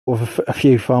of a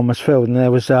few farmers' field, and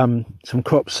there was some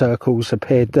crop circles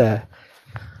appeared there.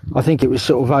 I think it was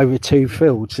sort of over 2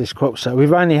 fields, this crop circle.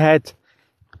 We've only had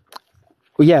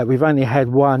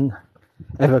one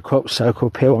ever crop circle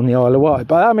appear on the Isle of Wight,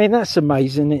 but I mean that's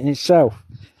amazing in itself.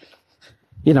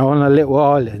 You know, on a little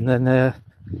island, and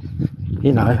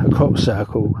you know, a crop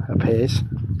circle appears.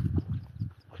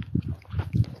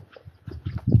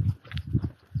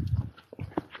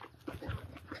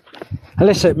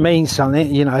 Unless it means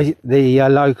something, you know, the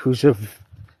locals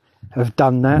have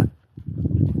done that.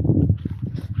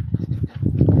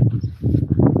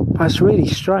 That's really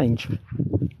strange.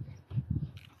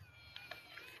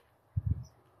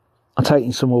 I'm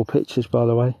taking some more pictures, by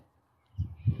the way.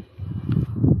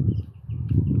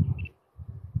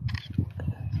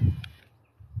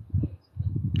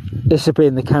 This will be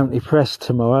in the county press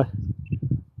tomorrow.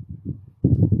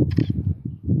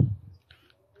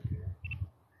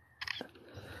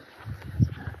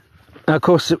 Now, of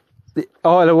course, the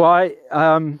Isle of Wight,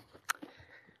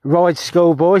 Ride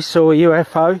Schoolboy saw a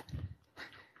UFO.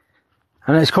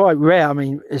 And it's quite rare. I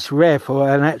mean, it's rare for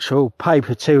an actual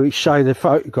paper to show the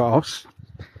photographs,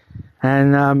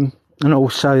 and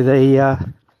also the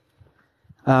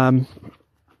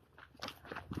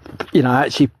you know,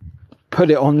 actually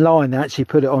put it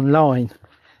online.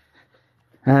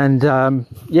 And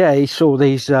yeah, he saw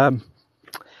these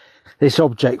this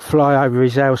object fly over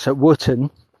his house at Wootton.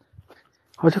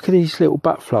 Oh, look at these little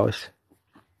butterflies.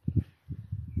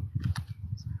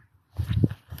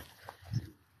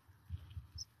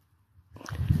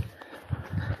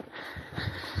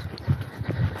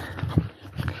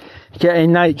 Get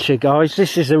in nature, guys.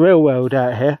 This is the real world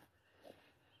out here.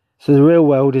 So the real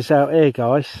world is out here,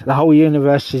 guys. The whole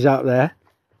universe is up there.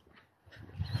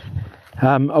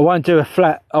 I won't do a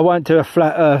flat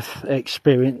Earth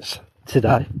experience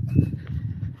today,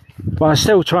 but I'm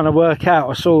still trying to work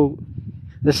out. I saw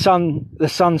the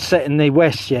sun set in the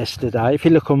west yesterday. If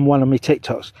you look on one of my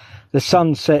TikToks, the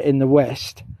sun set in the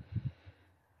west,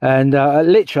 and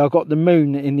literally I got the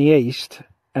moon in the east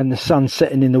and the sun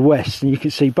setting in the west, and you can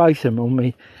see both of them on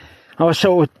me. I was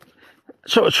sort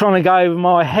of trying to go over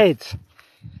my head.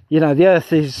 You know, the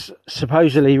earth is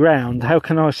supposedly round. How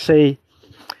can I see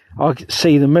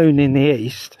the moon in the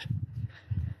east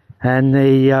and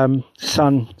the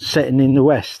sun setting in the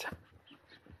west?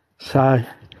 So,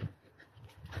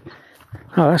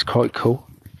 oh, that's quite cool.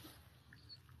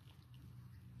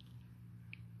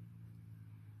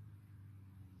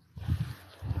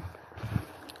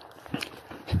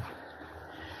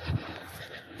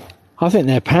 I think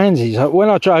they're pansies. When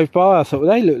I drove by, I thought,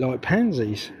 well, they look like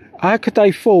pansies. How could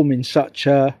they form in such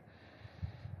a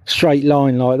straight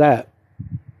line like that?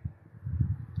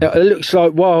 It looks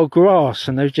like wild grass,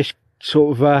 and they've just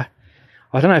sort of, I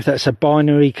don't know if that's a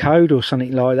binary code or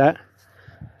something like that.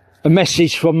 A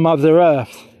message from Mother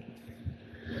Earth.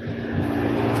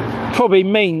 It probably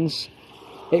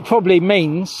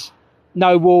means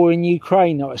no war in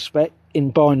Ukraine, I expect,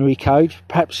 in binary code.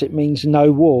 Perhaps it means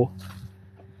no war.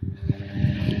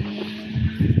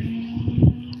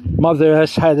 Mother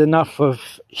Earth's had enough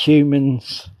of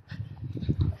humans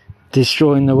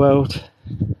destroying the world.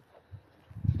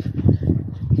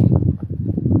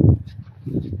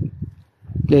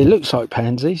 Yeah, it looks like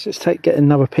pansies. Let's get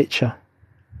another picture.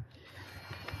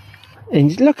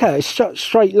 And look at it, it's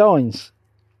straight lines.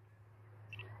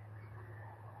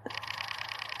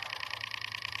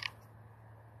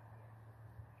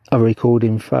 A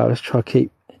recording file. Let's try to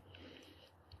keep.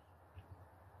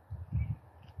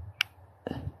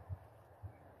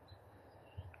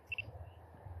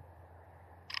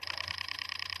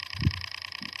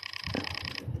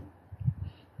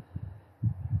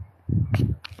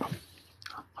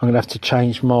 I'm going to have to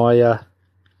change my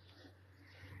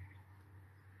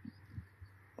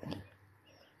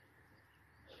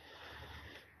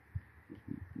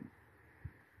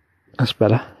that's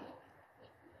better.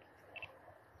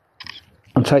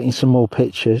 I'm taking some more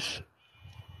pictures.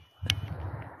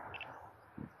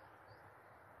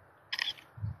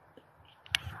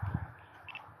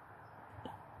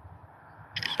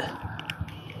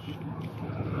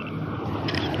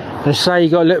 They say you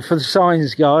got to look for the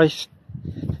signs, guys.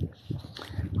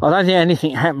 I don't think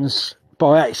anything happens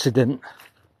by accident.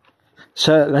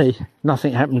 Certainly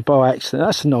nothing happened by accident.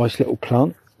 That's a nice little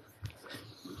plant.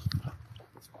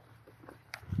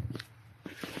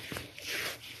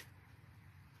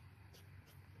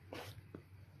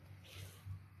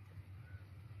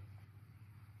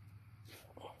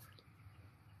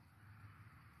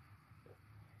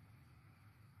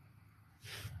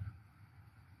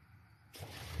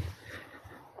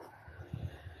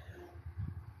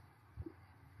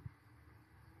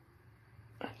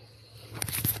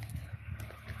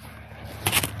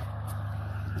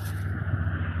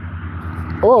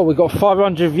 Oh, we've got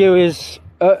 500 viewers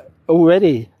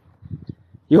already.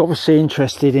 You're obviously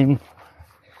interested in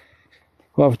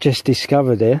what I've just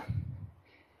discovered here.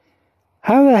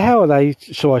 How the hell are they,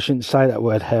 so I shouldn't say that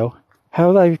word hell,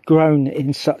 how they've grown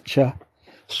in such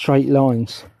straight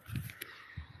lines.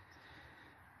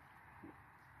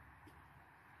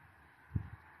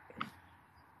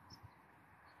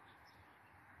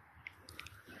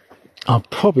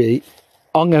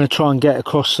 I'm going to try and get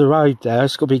across the road there.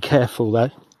 It's got to be careful though.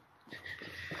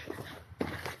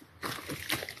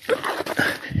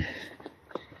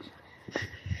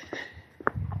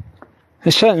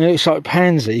 It certainly looks like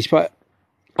pansies, but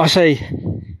I think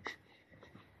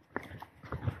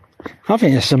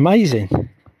it's amazing.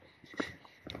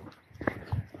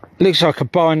 Looks like a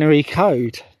binary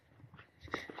code.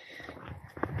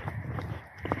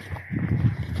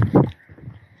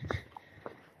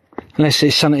 Unless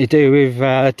it's something to do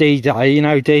with D-Day. You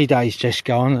know, D-Day's just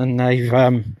gone and they've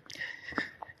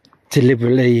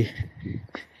deliberately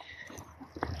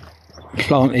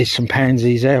planted some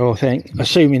pansies there, I think.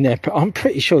 Assuming I'm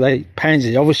pretty sure they're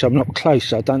pansies. Obviously, I'm not close,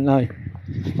 so I don't know.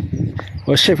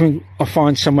 Well, see if I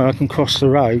find somewhere I can cross the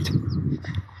road.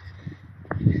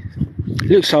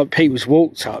 Looks like people's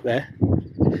walked up there.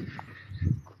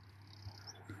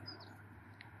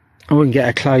 I wouldn't get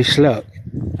a close look.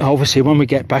 Obviously, when we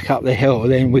get back up the hill,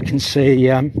 then we can see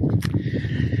at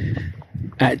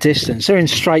distance. They're in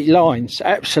straight lines,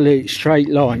 absolute straight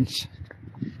lines.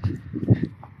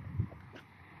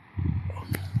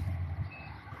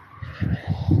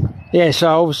 Yeah, so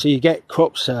obviously you get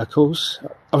crop circles.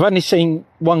 I've only seen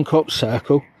one crop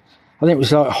circle. I think it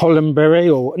was like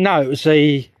Hollandberry, or no, it was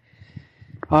the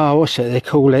what's it they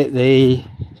call it?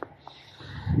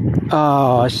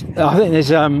 I think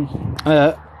there's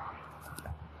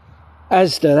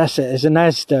Asda, that's it. There's an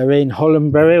Asda in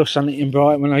Hollandberry or something in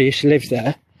Brighton when I used to live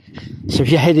there. So if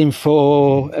you're heading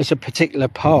for, there's a particular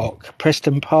park,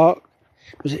 Preston Park.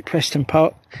 Was it Preston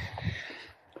Park?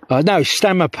 No,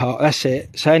 Stammer Park, that's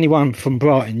it. So anyone from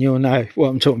Brighton, you'll know what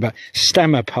I'm talking about.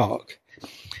 Stammer Park.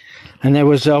 And there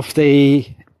was off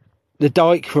the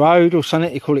Dyke Road or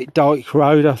something, they call it Dyke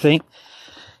Road, I think,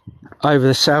 over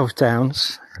the South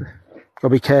Downs.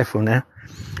 Gotta be careful now.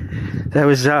 There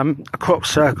was a crop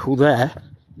circle there.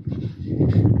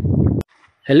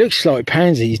 It looks like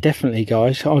pansies, definitely,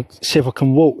 guys. I'll see if I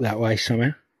can walk that way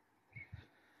somehow.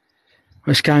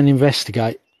 Let's go and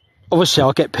investigate. Obviously,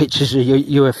 I'll get pictures of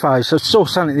UFOs. I saw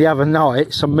something the other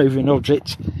night, some moving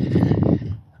object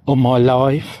on my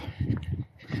live.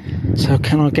 So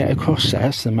can I get across there?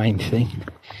 That's the main thing.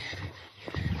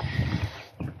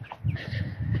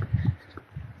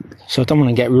 So I don't want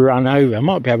to get run over. I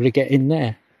might be able to get in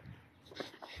there.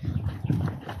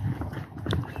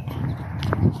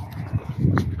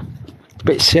 A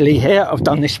bit silly here. I've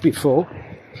done this before.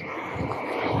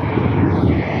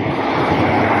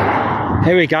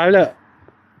 Here we go, look.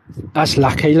 That's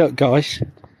lucky, look guys.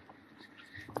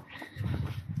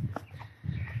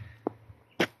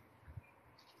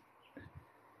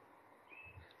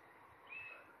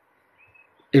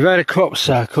 You've heard of crop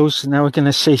circles, and now we're going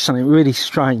to see something really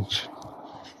strange.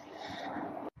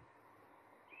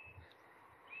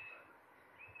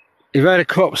 You've heard of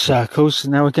crop circles,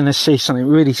 and now we're going to see something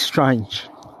really strange.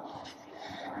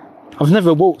 I've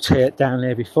never walked down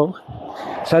here before.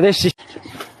 So this is...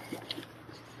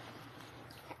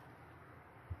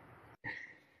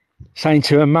 saying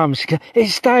to her mum,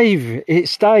 it's Dave,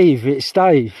 it's Dave, it's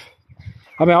Dave.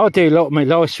 I mean, I do a lot of my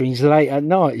live streams late at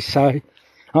night, so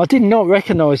I did not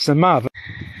recognise the mother.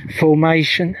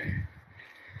 Formation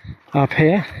up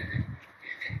here.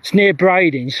 It's near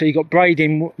Brading, so you've got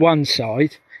Brading one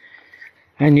side,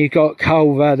 and you've got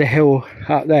Culver, the hill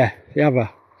up there, the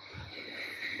other.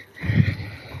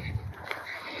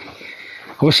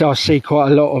 Also, I see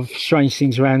quite a lot of strange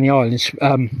things around the islands.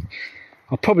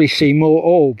 I'll probably see more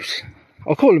orbs.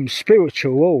 I'll call them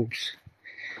spiritual orbs.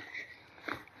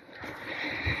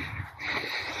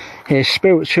 Yeah,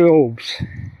 spiritual orbs.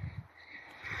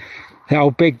 The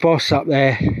old big boss up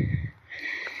there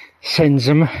sends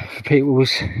them for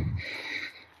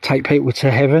take people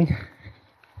to heaven.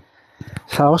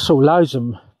 So I saw loads of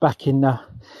them back in I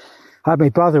had my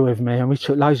brother with me and we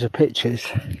took loads of pictures.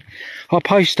 I'll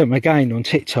post them again on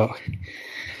TikTok.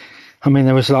 I mean,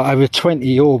 there was like over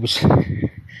 20 orbs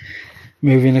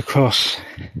moving across.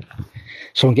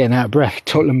 So I'm getting out of breath.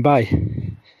 Tottenham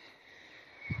Bay.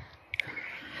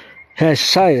 As I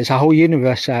say, there's a whole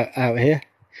universe out here.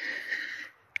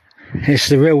 It's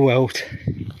the real world.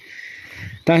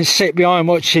 Don't sit behind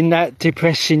watching that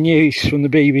depressing news from the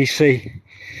BBC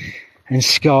and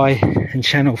Sky and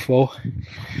Channel 4.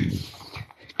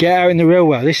 Get out in the real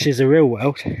world. This is the real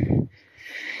world.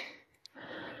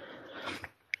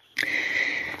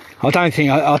 I don't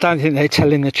think they're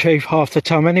telling the truth half the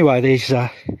time anyway, these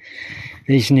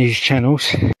news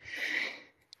channels.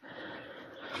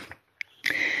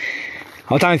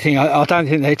 I don't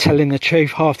think they're telling the truth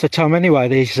half the time anyway,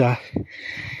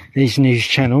 these news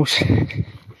channels.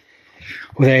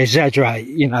 Well, they exaggerate,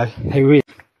 you know, they really.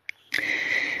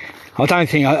 I don't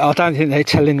think they're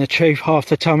telling the truth half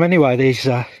the time anyway, these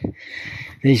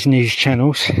news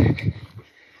channels.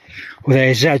 Well, they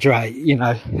exaggerate, you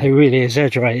know, they really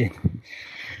exaggerate.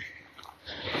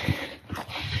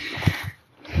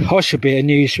 I should be a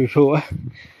news reporter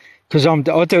because I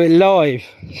do it live.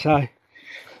 So if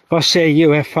I see a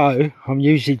UFO, I'm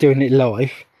usually doing it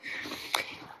live.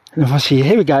 And if I see,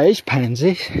 here we go, it's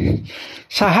pansies.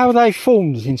 So how are they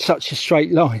formed in such a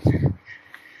straight line?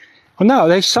 Well, no,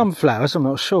 they're sunflowers, I'm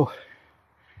not sure.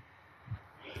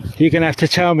 You're going to have to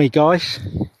tell me, guys.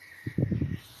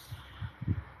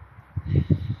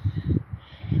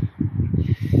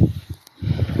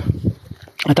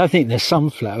 I don't think they're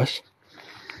sunflowers.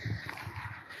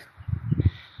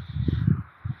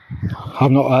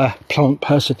 I'm not a plant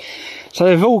person. So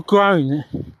they've all grown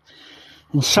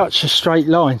in such a straight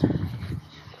line.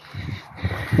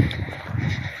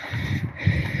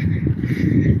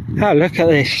 Oh, look at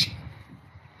this.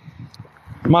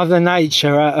 Mother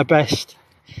Nature at her best.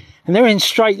 And they're in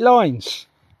straight lines.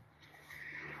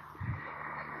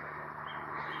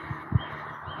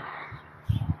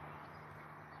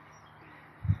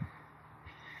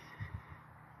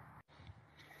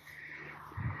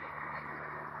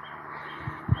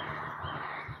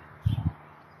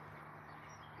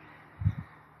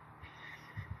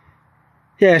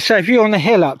 Yeah, so if you're on the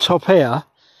hill up top here,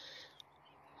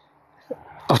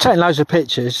 I've taken loads of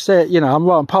pictures. You know,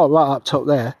 I'm parked right up top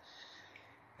there.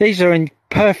 These are in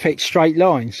perfect straight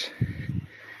lines.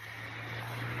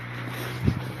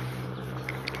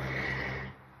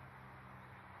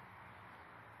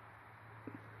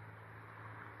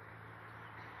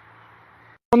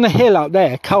 On the hill up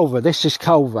there, Culver, this is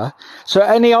Culver. So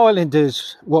any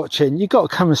islanders watching, you've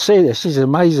got to come and see this. This is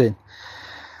amazing.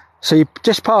 So you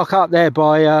just park up there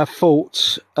by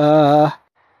Forts. Isn't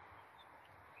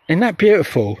that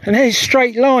beautiful? And there's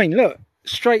straight line, look,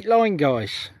 straight line,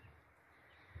 guys.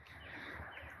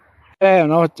 Yeah,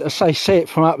 and I say see it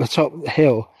from up the top of the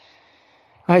hill.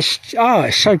 It's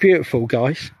so beautiful,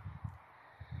 guys.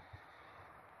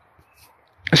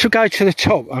 I shall go to the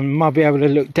top and might be able to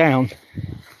look down.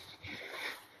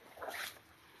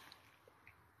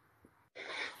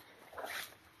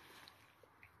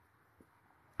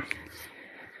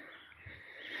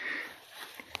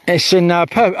 It's in, I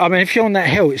mean, if you're on that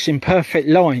hill, it's in perfect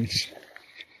lines.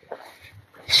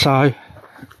 So,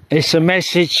 it's a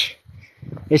message.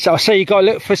 I say you got to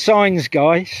look for signs,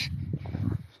 guys.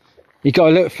 You got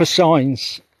to look for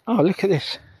signs. Oh, look at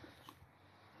this.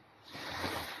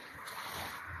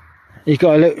 You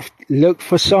got to look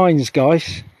for signs,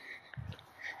 guys.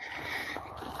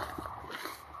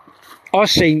 I've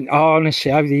seen,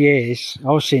 honestly, over the years,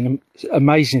 I've seen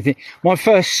amazing things. My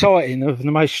first sighting of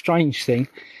the most strange thing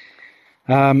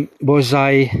was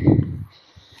a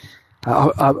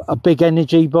big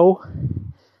energy ball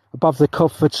above the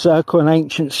Codford Circle, an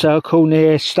ancient circle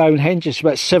near Stonehenge. It's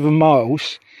about 7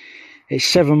 miles. It's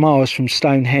 7 miles from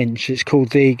Stonehenge. It's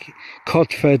called the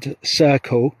Codford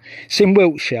Circle. It's in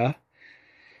Wiltshire.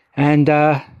 And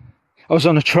I was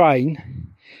on a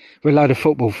train with a load of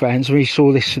football fans. We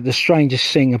saw the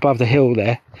strangest thing above the hill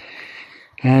there.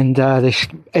 And this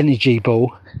energy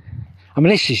ball. I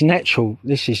mean, this is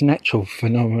natural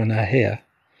phenomena here.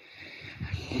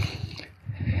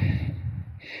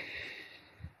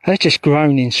 They're just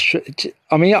grown in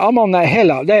I mean, I'm on that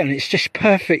hill up there and it's just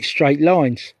perfect straight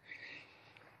lines.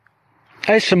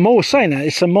 There's some more, saying that,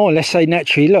 there's some more, let's say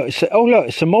naturally, look, look,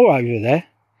 there's some more over there.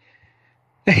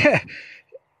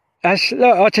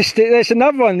 Look, there's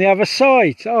another one on the other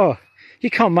side. Oh, you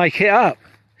can't make it up.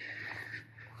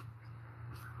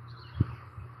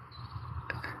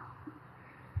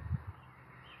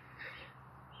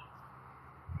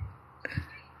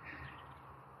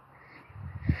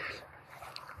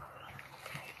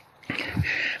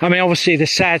 I mean, obviously the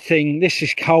sad thing, this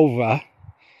is Culver.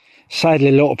 Sadly,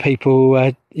 a lot of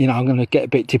people, you know, I'm going to get a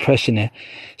bit depressing here.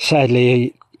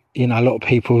 Sadly, you know, a lot of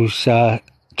people's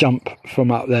jump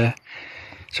from up there.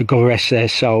 So God rest their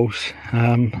souls.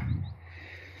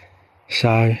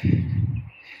 So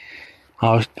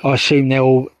I assume they're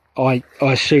all, I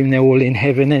assume they're all in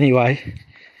heaven anyway.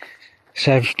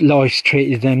 So if life's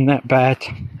treated them that bad.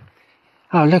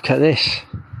 Oh, look at this.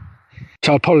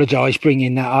 So I apologise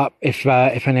bringing that up if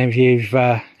any of you've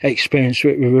experienced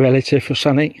it with a relative or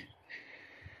something.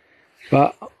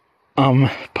 But I'm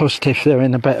positive they're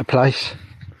in a better place.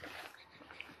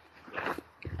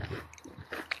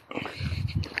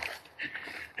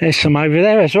 There's some over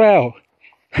there as well.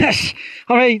 I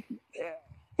mean,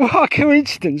 what a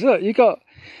coincidence. Look,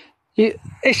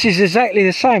 this is exactly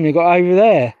the same you've got over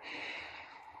there.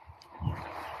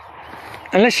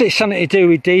 Unless it's something to do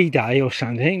with D-Day or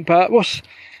something, but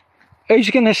who's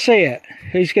going to see it?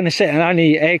 Who's going to see it? And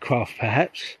only aircraft,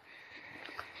 perhaps.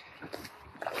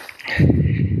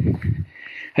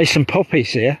 There's some poppies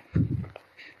here.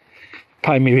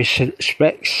 Pay me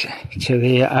respects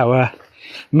to our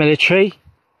military.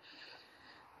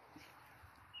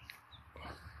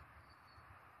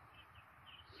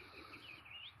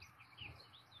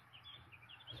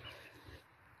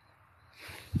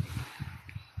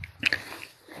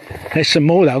 There's some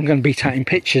more that I'm going to be taking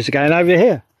pictures again over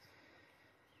here.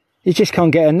 You just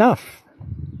can't get enough.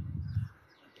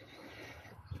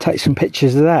 Take some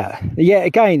pictures of that. Yet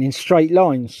again in straight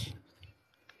lines.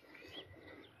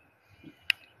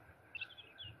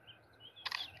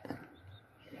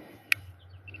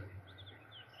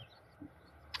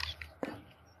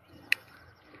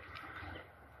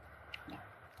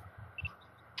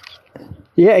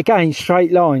 Yet again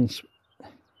straight lines.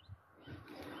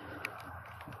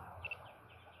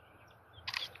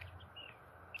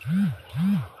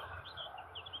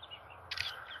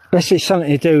 Unless it's something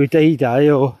to do with D-Day,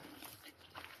 or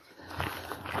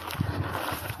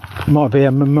might be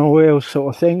a memorial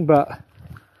sort of thing, but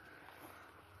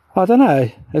I don't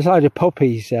know. There's a load of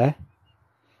poppies there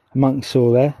amongst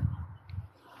all there.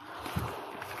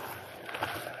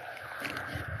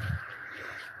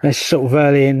 It's sort of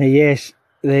early in the year,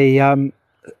 the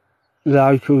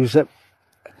locals that,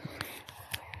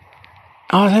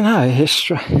 I don't know,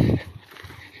 it's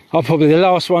I'm probably the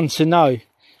last one to know.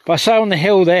 But I say on the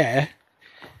hill there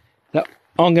that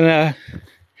I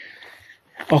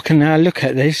can look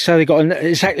at this. So they've got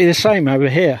exactly the same over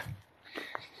here.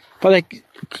 But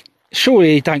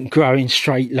surely they don't grow in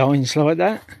straight lines like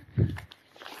that.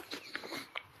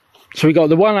 So we got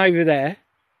the one over there.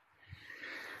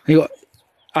 We got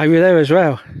over there as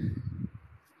well.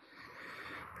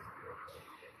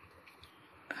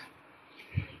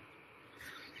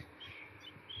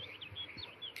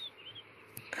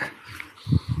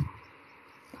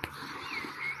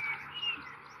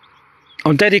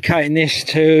 I'm dedicating this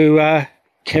to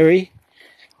Kerry.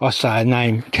 I say her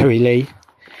name, Kerry Lee.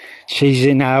 She's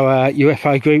in our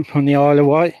UFO group on the Isle of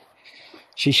Wight.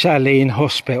 She's sadly in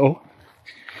hospital.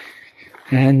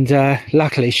 And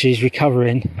luckily she's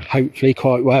recovering, hopefully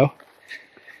quite well.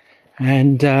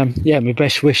 And yeah, my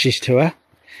best wishes to her.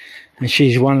 And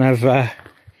she's one of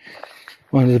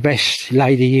the best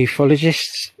lady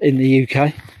ufologists in the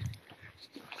UK.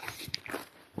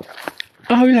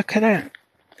 Oh, look at that.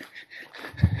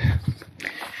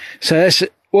 So that's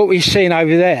what we've seen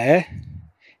over there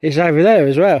is over there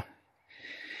as well.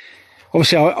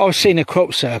 Obviously I've seen a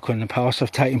crop circle in the past.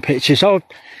 I've taken pictures.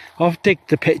 I've digged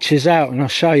the pictures out and I'll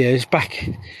show you. It's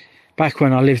back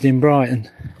when I lived in Brighton.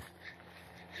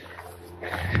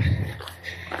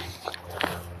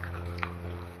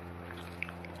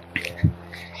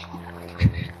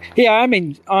 Yeah, I am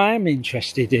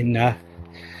interested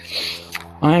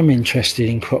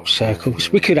in crop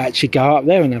circles. We could actually go up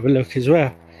there and have a look as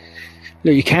well.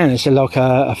 Look, you can. There's like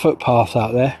a footpath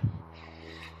up there.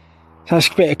 So that's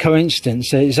a bit of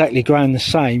coincidence. They're exactly growing the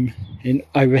same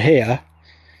over here,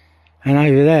 and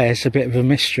over there it's a bit of a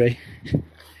mystery.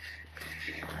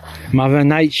 Mother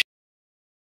Nature.